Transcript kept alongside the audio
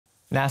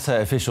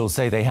NASA officials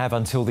say they have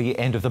until the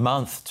end of the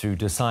month to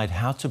decide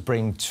how to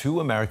bring two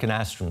American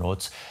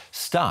astronauts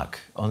stuck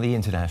on the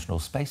International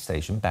Space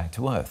Station back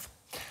to Earth.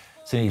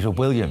 Sunita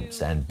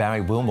Williams and Barry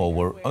Wilmore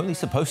were only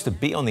supposed to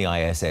be on the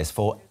ISS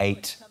for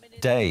 8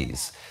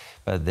 days,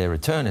 but their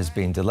return has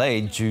been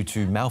delayed due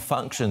to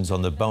malfunctions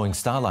on the Boeing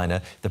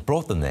Starliner that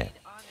brought them there.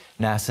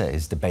 NASA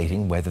is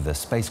debating whether the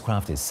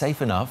spacecraft is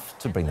safe enough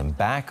to bring them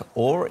back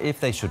or if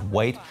they should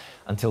wait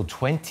until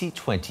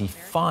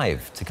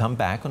 2025 to come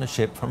back on a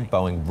ship from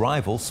Boeing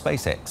rival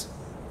SpaceX.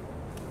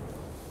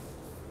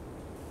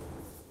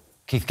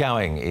 Keith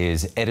Gowing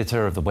is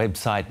editor of the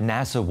website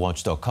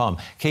NASAWatch.com.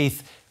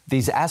 Keith,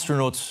 these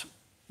astronauts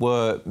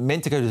were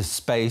meant to go to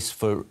space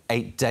for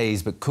 8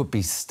 days but could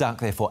be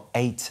stuck there for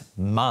 8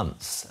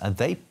 months. Are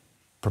they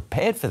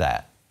prepared for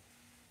that?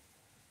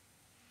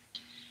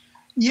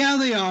 Yeah,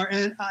 they are.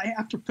 And I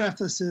have to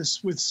preface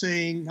this with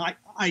saying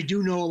I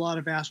do know a lot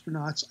of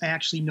astronauts. I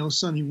actually know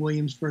Sunny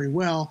Williams very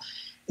well.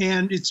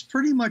 And it's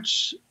pretty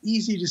much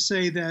easy to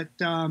say that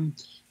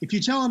if you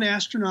tell an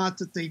astronaut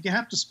that they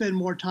have to spend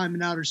more time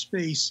in outer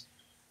space,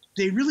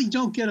 they really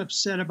don't get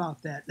upset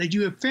about that. They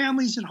do have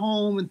families at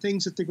home and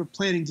things that they were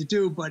planning to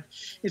do, but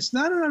it's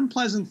not an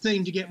unpleasant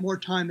thing to get more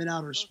time in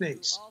outer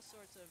space.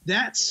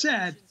 That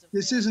said,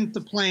 this isn't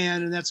the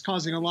plan, and that's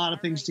causing a lot of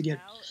things to get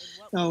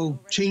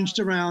changed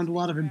around, a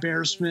lot of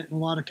embarrassment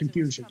and a lot of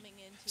confusion.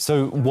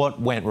 So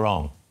what went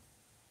wrong?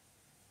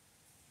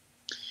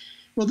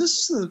 Well,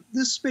 this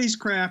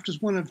spacecraft is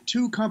one of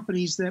two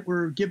companies that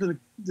were given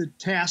the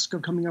task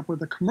of coming up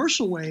with a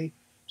commercial way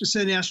to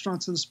send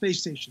astronauts to the space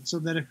station, so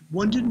that if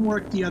one didn't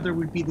work, the other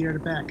would be there to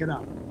back it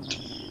up.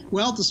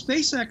 Well, the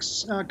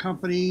SpaceX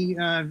company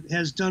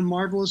has done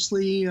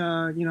marvelously,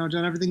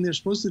 done everything they're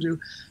supposed to do.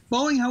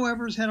 Boeing,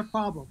 however, has had a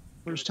problem.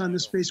 First time the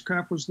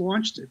spacecraft was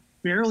launched, it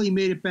barely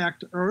made it back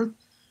to Earth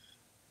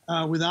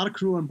without a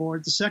crew on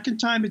board. The second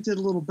time it did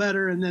a little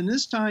better, and then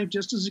this time,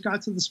 just as it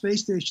got to the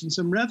space station,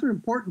 some rather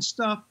important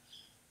stuff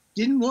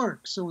didn't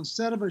work. So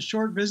instead of a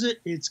short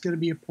visit, it's going to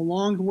be a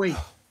prolonged wait.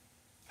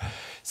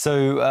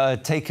 So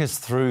take us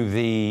through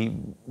the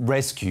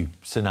rescue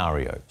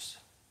scenarios.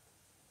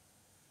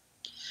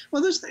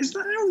 Well, it's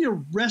not only a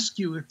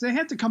rescue. If they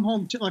had to come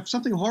home, like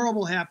something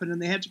horrible happened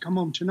and they had to come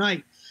home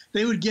tonight,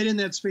 they would get in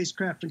that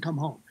spacecraft and come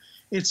home.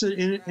 It's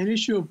an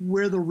issue of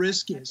where the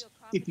risk is.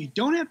 If you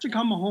don't have to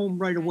come home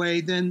right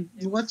away, then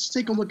let's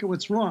take a look at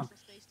what's wrong.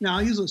 Now,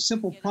 I'll use a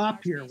simple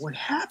prop here. What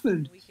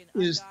happened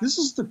is this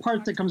is the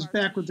part that comes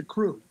back with the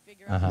crew.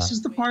 This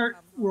is the part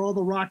where all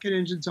the rocket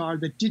engines are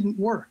that didn't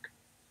work.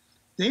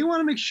 They want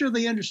to make sure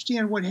they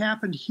understand what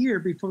happened here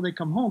before they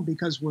come home,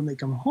 because when they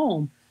come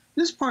home,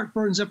 this part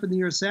burns up in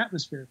the Earth's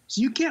atmosphere.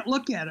 So you can't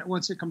look at it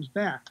once it comes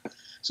back.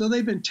 So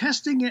they've been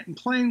testing it and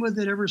playing with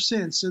it ever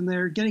since, and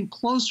they're getting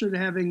closer to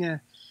having a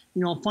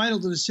final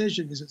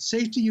decision. Is it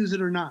safe to use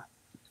it or not?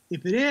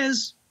 If it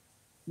is,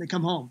 they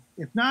come home.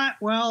 If not,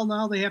 well,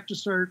 now they have to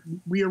start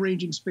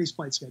rearranging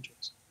spaceflight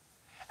schedules.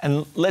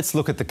 And let's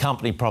look at the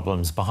company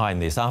problems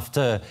behind this.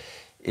 After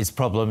its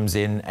problems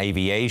in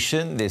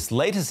aviation, this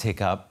latest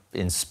hiccup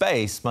in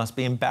space must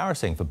be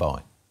embarrassing for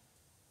Boeing.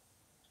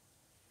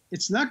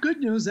 It's not good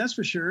news, that's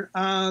for sure,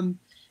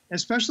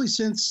 especially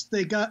since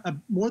they got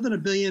more than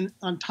 $1 billion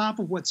on top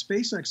of what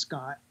SpaceX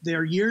got.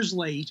 They're years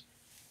late.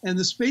 And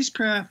the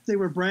spacecraft, they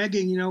were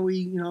bragging,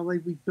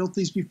 like we built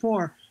these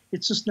before.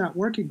 It's just not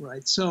working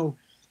right. So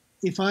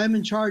if I'm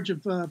in charge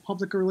of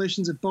public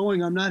relations at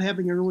Boeing, I'm not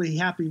having a really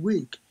happy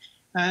week.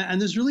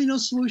 And there's really no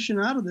solution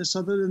out of this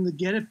other than to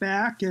get it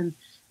back. And,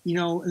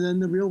 and then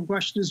the real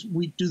question is,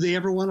 do they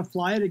ever want to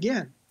fly it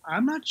again?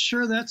 I'm not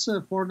sure that's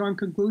a foregone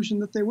conclusion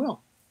that they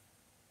will.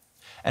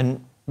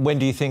 And when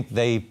do you think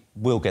they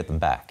will get them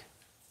back?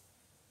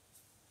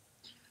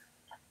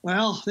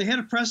 Well, they had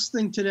a press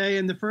thing today,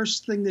 and the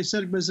first thing they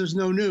said was there's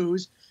no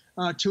news.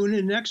 Tune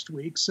in next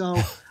week. So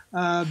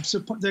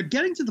they're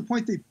getting to the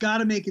point they've got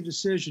to make a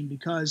decision,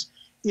 because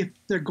if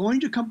they're going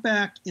to come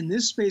back in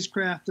this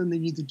spacecraft, then they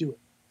need to do it.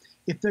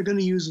 If they're going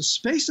to use a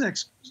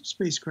SpaceX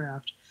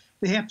spacecraft,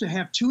 they have to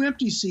have 2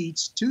 empty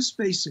seats, 2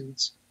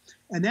 spacesuits,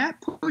 and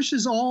that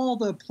pushes all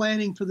the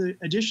planning for the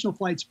additional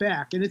flights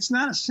back. And it's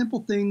not a simple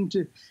thing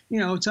to,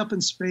 it's up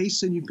in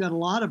space, and you've got a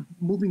lot of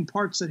moving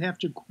parts that have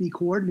to be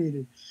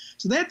coordinated.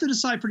 So they have to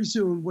decide pretty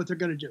soon what they're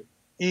going to do.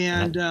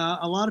 And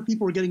a lot of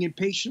people are getting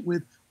impatient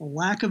with a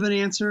lack of an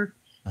answer,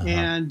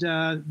 and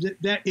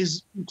that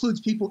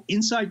includes people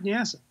inside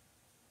NASA.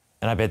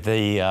 And I bet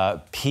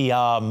the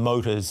PR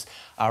motors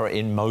are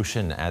in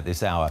motion at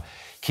this hour.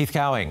 Keith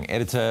Gowing,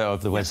 editor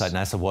of the website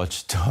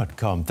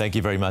NASAWatch.com. Thank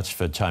you very much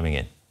for chiming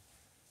in.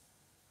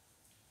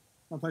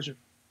 My pleasure.